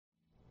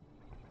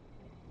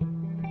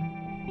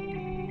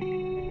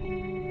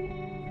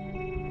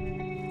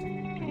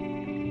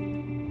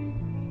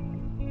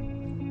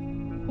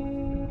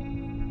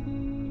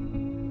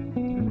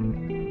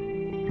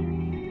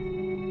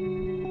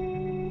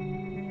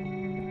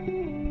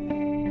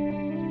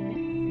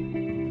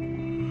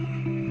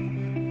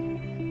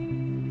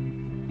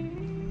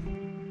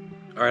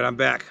All right, I'm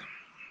back.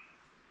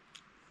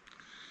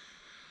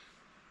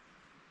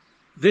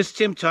 This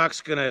Tim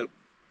Talk's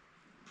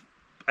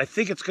I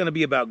think it's gonna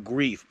be about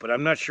grief, but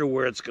I'm not sure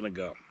where it's gonna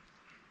go.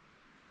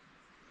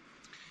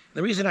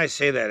 The reason I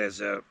say that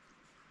is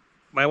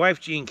my wife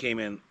Jean came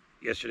in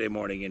yesterday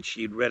morning and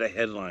she'd read a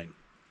headline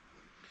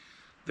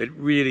that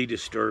really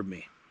disturbed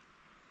me.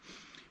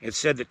 It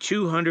said that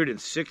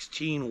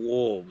 216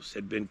 wolves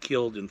had been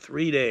killed in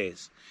 3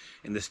 days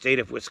in the state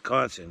of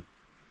Wisconsin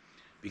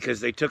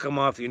because they took them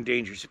off the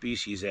Endangered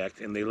Species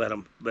Act and they let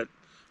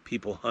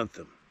people hunt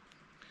them.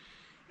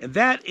 And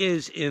that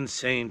is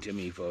insane to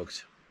me,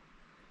 folks.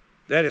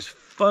 That is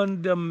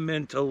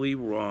fundamentally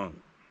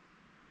wrong.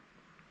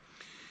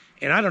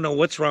 And I don't know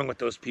what's wrong with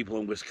those people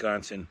in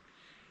Wisconsin.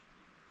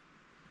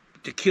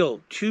 To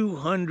kill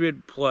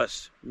 200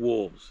 plus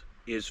wolves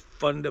is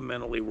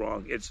fundamentally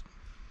wrong. It's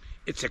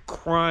a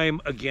crime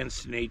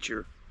against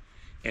nature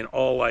and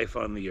all life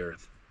on the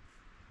earth.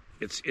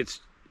 It's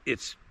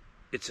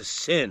a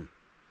sin.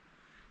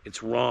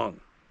 It's wrong.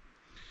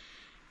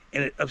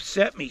 And it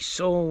upset me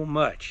so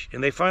much.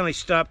 And they finally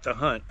stopped the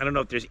hunt. I don't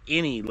know if there's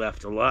any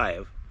left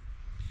alive.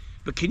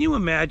 But can you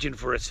imagine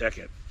for a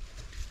second?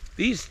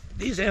 These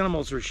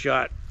animals were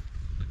shot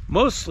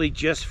mostly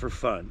just for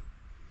fun.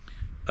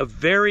 A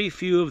very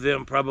few of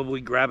them probably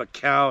grab a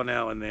cow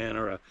now and then,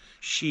 or a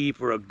sheep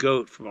or a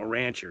goat from a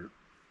rancher.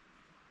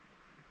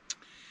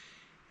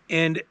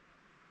 And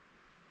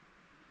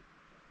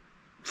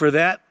for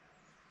that,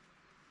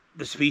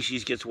 the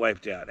species gets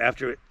wiped out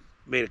after it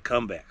made a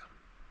comeback.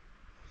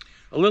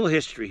 A little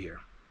history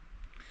here.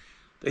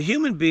 The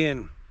human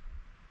being,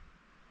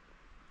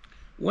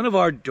 one of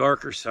our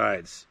darker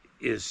sides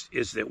is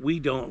that we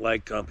don't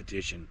like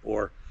competition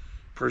or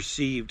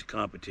perceived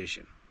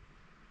competition.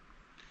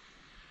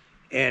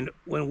 And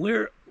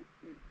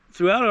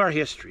throughout our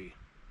history,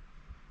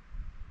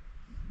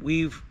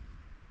 we've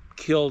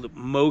killed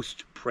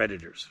most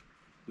predators.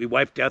 We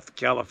wiped out the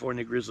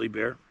California grizzly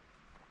bear,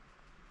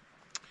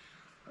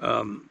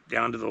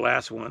 down to the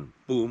last one,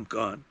 boom,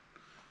 gone.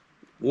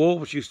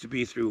 Wolves used to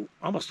be through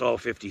almost all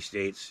 50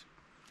 states.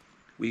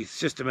 We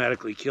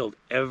systematically killed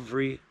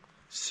every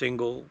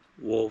single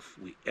wolf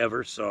we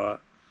ever saw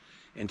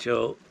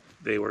until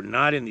they were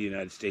not in the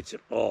United States at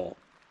all,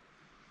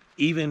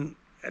 even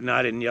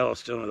not in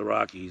Yellowstone or the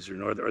Rockies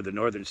or the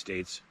northern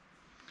states.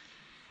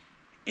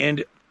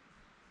 And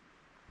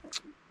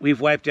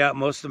we've wiped out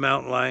most of the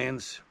mountain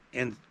lions,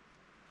 and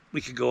we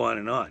could go on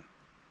and on.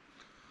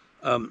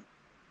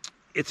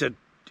 It's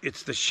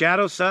the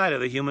shadow side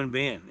of the human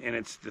being, and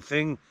it's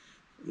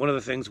one of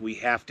the things we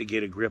have to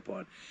get a grip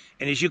on.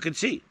 And as you can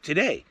see,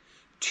 today,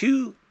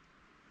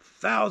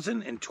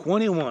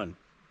 2021,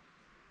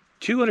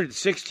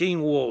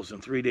 216 wolves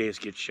in 3 days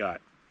get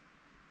shot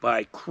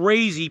by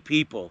crazy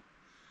people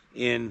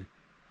in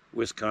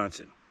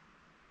Wisconsin.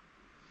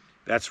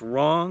 That's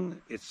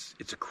wrong. It's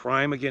a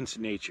crime against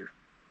nature.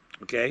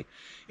 Okay?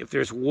 If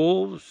there's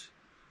wolves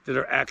that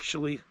are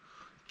actually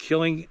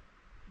killing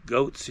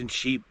goats and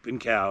sheep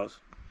and cows,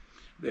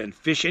 then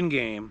Fish and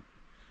Game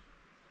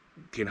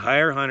can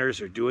hire hunters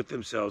or do it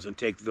themselves and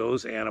take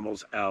those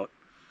animals out.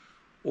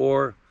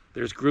 Or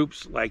there's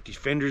groups like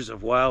Defenders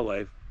of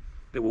Wildlife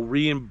that will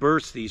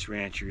reimburse these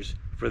ranchers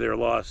for their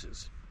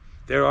losses.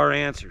 There are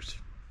answers.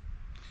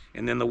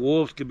 And then the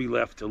wolves could be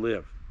left to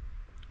live.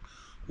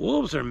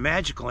 Wolves are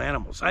magical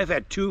animals. I've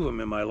had 2 of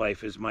them in my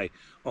life as my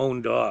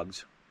own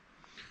dogs.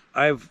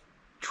 I've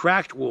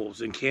tracked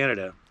wolves in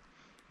Canada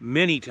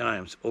many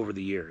times over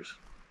the years.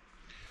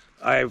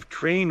 I've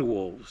trained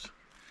wolves.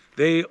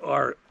 They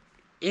are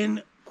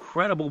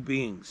incredible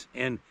beings.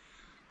 And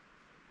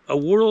a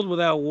world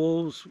without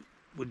wolves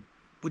would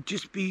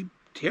just be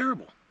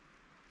terrible.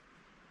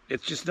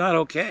 It's just not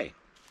okay.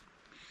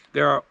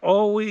 There are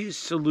always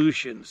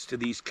solutions to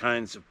these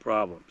kinds of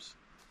problems.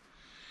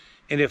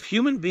 And if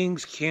human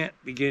beings can't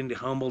begin to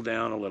humble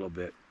down a little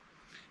bit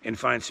and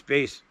find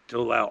space to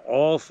allow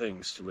all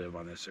things to live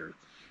on this earth,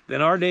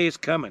 then our day is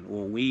coming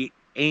when we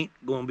ain't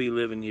going to be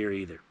living here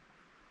either.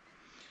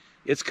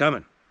 It's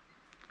coming.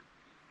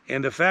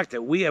 And the fact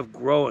that we have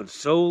grown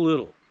so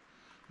little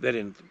that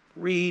in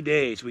 3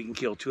 days we can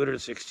kill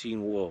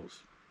 216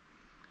 wolves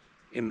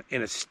in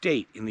a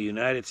state in the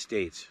United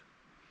States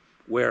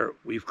where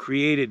we've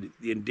created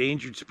the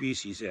Endangered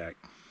Species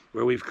Act,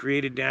 where we've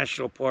created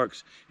national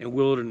parks and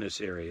wilderness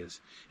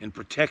areas and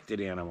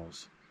protected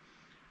animals,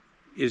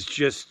 is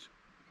just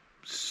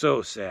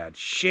so sad.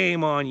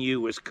 Shame on you,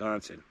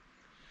 Wisconsin.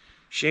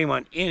 Shame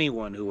on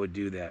anyone who would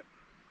do that.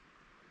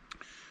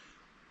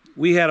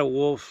 We had a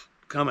wolf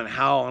come and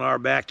howl in our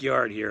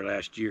backyard here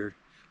last year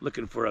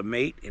looking for a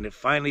mate, and it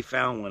finally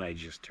found one, I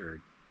just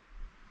heard.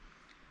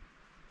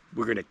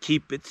 We're going to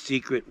keep it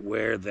secret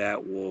where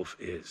that wolf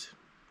is.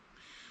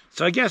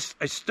 So I guess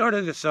I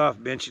started this off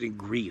mentioning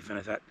grief, and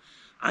I thought,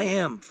 I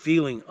am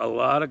feeling a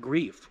lot of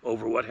grief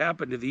over what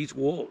happened to these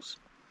wolves.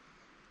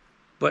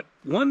 But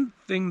one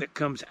thing that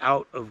comes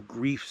out of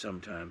grief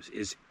sometimes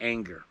is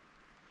anger.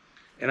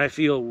 And I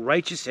feel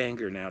righteous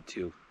anger now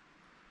too.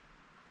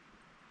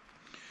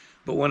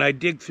 But when I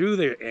dig through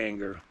their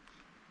anger,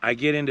 I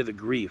get into the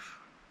grief,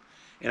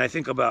 and I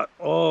think about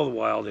all the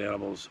wild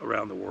animals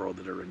around the world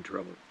that are in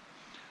trouble.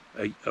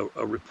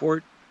 A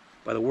report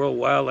by the World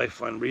Wildlife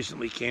Fund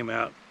recently came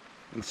out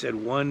and said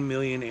 1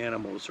 million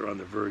animals are on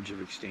the verge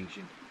of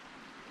extinction.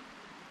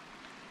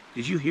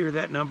 Did you hear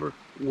that number?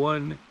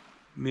 1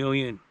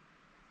 million.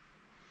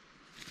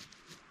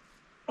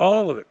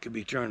 All of it could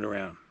be turned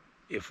around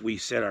if we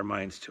set our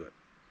minds to it.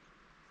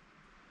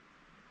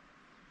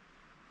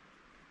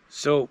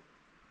 So,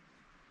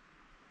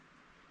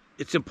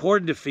 it's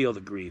important to feel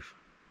the grief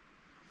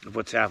of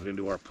what's happening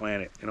to our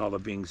planet and all the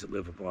beings that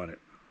live upon it.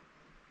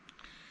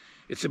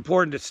 It's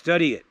important to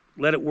study it,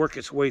 let it work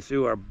its way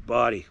through our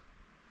body.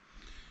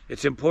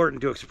 It's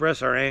important to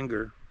express our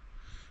anger,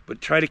 but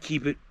try to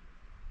keep it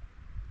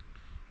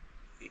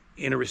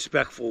in a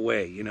respectful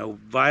way. You know,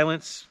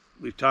 violence,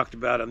 we've talked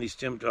about on these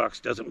Tim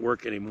Talks, doesn't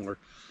work anymore.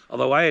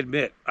 Although I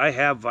admit, I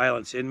have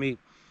violence in me,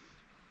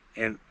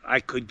 and I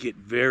could get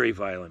very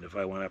violent if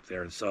I went up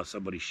there and saw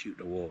somebody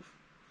shooting a wolf.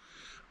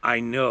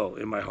 I know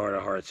in my heart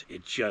of hearts,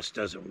 it just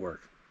doesn't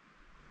work.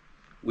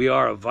 We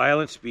are a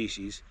violent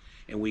species,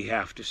 and we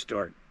have to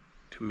start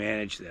to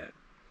manage that.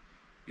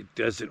 It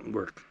doesn't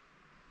work.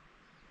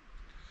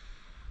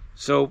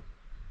 So,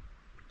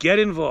 get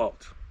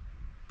involved.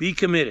 Be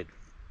committed.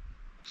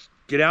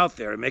 Get out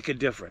there and make a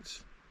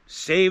difference.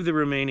 Save the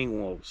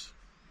remaining wolves.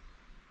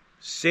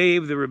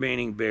 Save the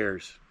remaining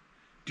bears.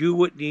 Do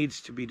what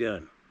needs to be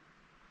done.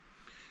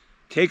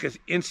 Take an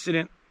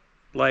incident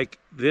like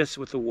this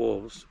with the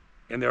wolves,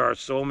 and there are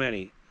so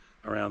many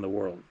around the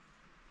world.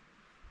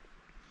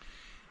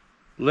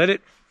 Let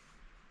it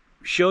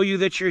show you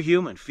that you're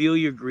human. Feel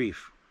your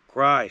grief.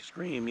 Cry,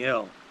 scream,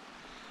 yell.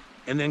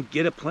 And then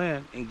get a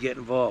plan and get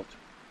involved.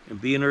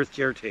 And be an earth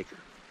caretaker.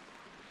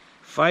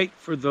 Fight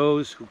for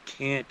those who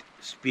can't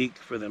speak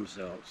for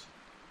themselves.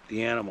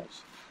 The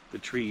animals, the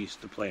trees,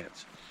 the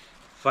plants.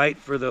 Fight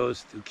for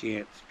those who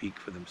can't speak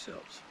for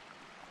themselves.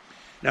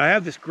 Now, I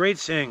have this great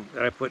saying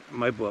that I put in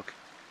my book,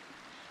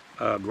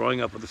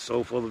 Growing Up with a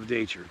Soul Full of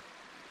Nature.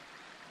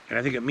 And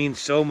I think it means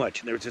so much.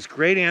 And there's this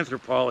great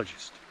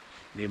anthropologist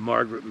named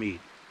Margaret Mead.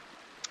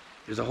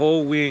 There's a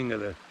whole wing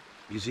of the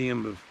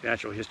Museum of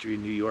Natural History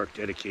in New York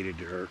dedicated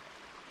to her.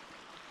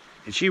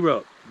 And she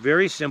wrote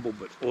very simple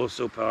but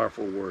also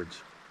powerful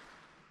words.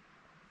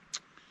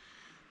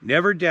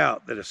 Never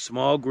doubt that a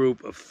small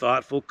group of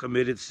thoughtful,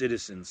 committed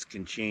citizens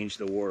can change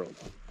the world.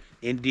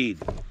 Indeed,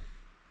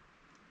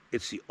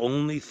 it's the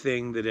only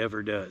thing that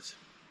ever does.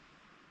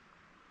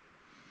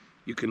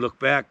 You can look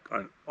back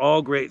on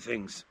all great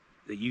things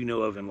that you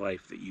know of in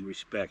life that you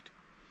respect.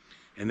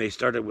 And they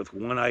started with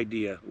one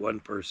idea, one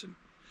person.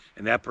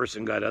 And that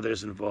person got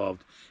others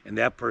involved. And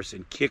that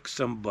person kicked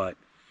some butt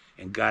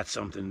and got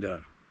something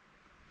done.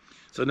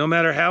 So no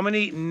matter how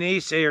many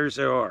naysayers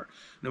there are,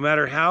 no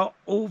matter how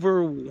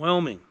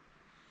overwhelming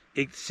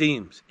it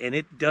seems, and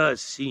it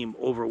does seem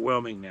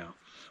overwhelming now,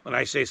 when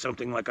I say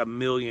something like 1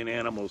 million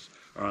animals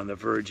are on the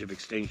verge of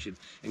extinction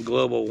and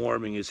global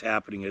warming is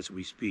happening as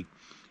we speak,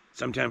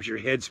 sometimes your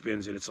head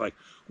spins and it's like,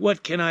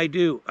 what can I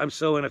do? I'm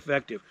so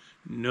ineffective.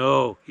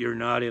 No, you're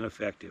not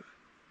ineffective.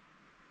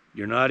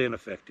 You're not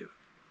ineffective.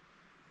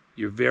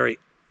 You're very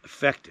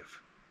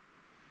effective.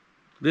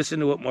 Listen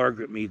to what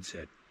Margaret Mead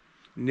said.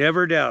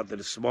 Never doubt that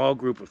a small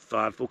group of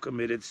thoughtful,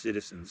 committed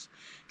citizens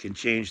can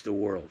change the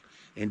world.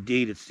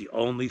 Indeed, it's the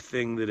only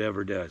thing that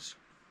ever does.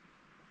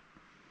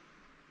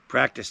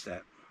 Practice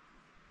that.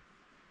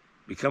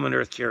 Become an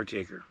earth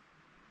caretaker.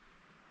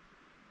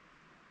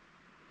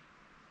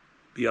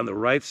 Be on the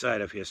right side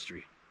of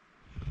history.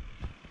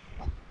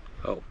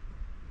 Oh.